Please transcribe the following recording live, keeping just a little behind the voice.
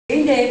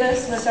Jeanne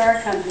Davis was our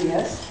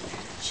accompanist.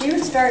 She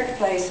would start to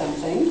play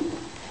something.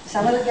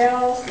 Some of the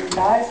gals and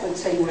guys would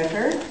sing with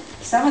her.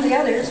 Some of the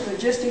others would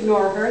just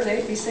ignore her.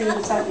 They'd be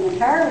singing something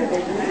entirely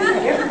different in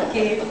a different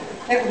key.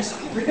 It was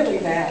really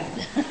bad.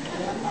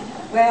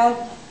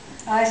 Well,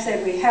 I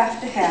said we have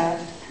to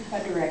have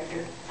a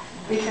director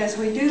because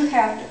we do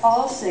have to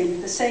all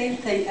sing the same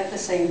thing at the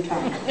same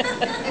time.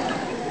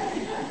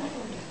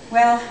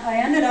 Well, I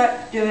ended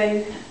up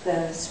doing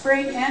the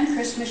spring and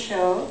Christmas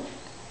show,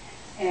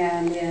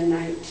 and in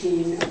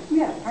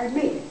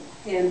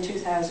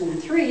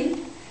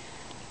 2003,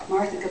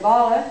 Martha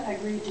Cabala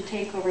agreed to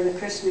take over the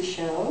Christmas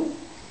show.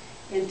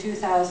 In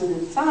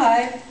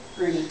 2005,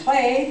 Ernie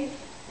played.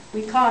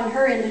 We conned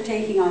her into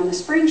taking on the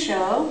spring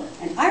show,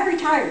 and I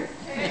retired.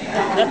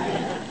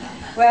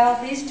 Well,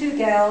 these two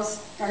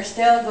gals are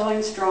still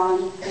going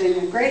strong, doing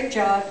a great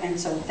job, and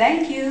so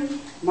thank you,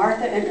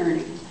 Martha and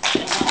Ernie.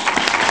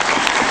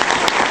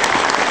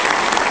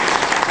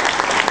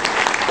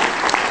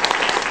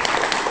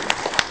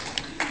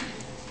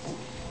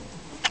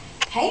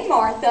 Hey,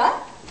 Martha.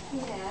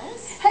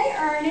 Yes? Hey,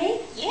 Ernie.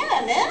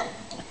 Yeah, Annette?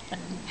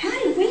 How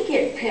did we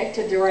get picked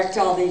to direct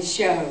all these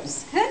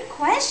shows? Good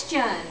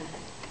question.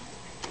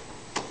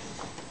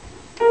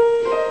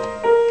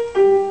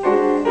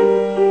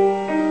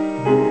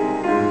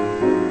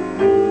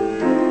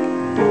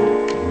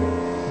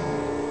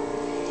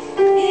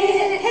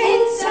 It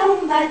ain't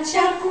so much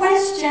a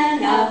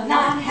question of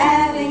not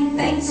having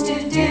things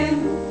to do.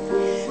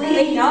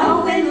 We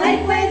know in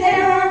Lakeway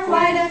there are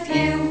quite a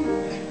few.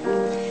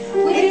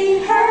 We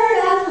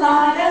heard a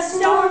lot of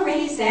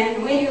stories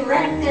and we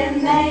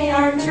reckon they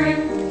are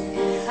true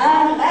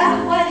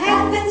about what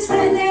happens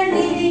when they're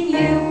needing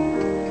you.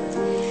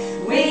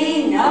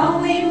 We know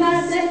we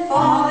mustn't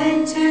fall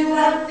into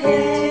a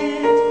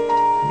pit,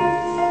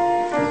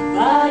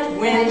 but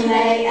when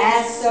they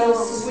ask so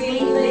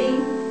sweetly,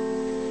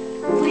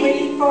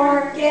 we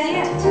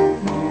forget.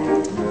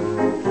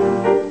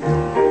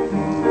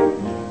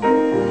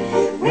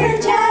 We're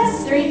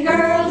just three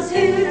girls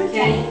who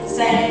can't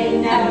say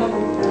no.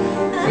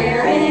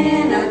 We're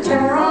in a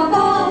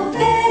terrible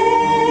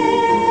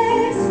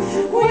fix.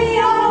 We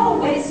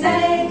always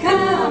say,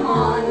 come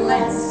on,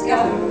 let's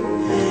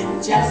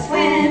go, just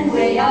when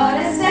we ought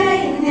to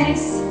say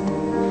nix.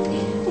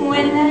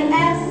 When they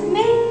ask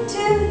me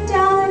to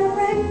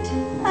direct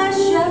a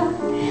show,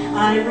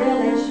 I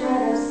really should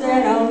have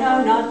said, oh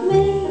no, not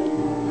me.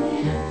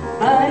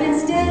 But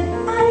instead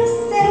I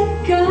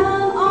said,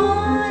 come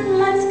on,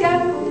 let's go.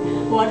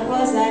 What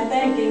was I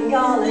thinking?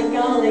 Golly,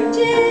 golly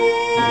gee.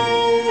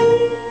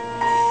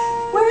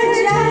 We're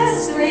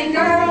just three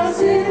girls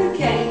who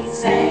can't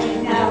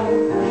say no.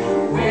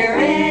 We're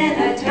in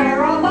a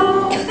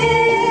terrible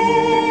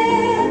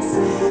fix.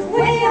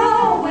 We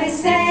always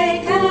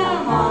say,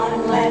 come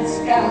on, let's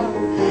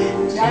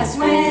go, just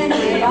when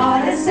we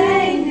ought to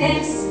say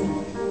nix.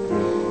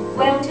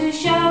 Well, 2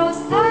 shows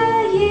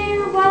a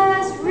year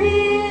was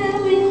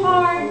really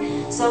hard,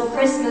 so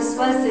Christmas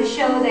was the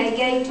show they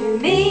gave to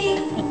me.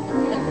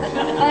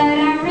 But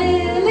I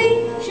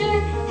really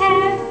should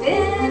have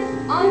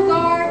been on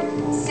guard.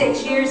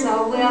 6 years,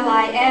 oh, will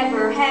I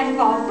ever have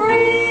fall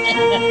free?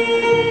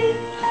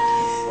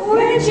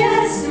 We're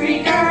just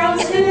three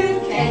girls who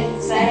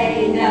can't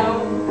say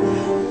no.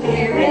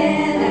 We're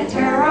in a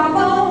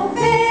terrible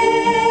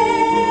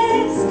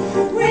fix.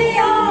 We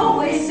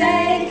always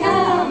say,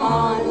 come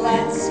on,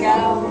 let's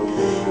go,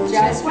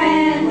 just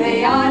when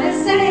we ought to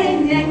say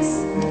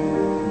nix.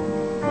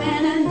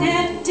 When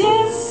Annette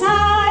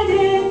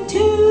decided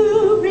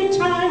to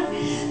retire,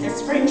 the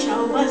spring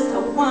show was the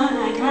one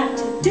I got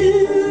to do.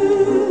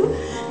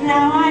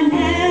 Now I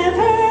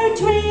never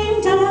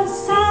dreamed of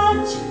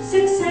such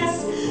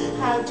success.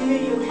 How do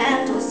you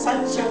handle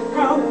such a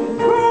growing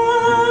crew?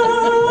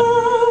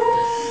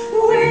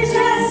 We're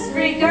just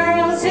three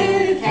girls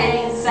who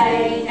can't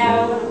say no.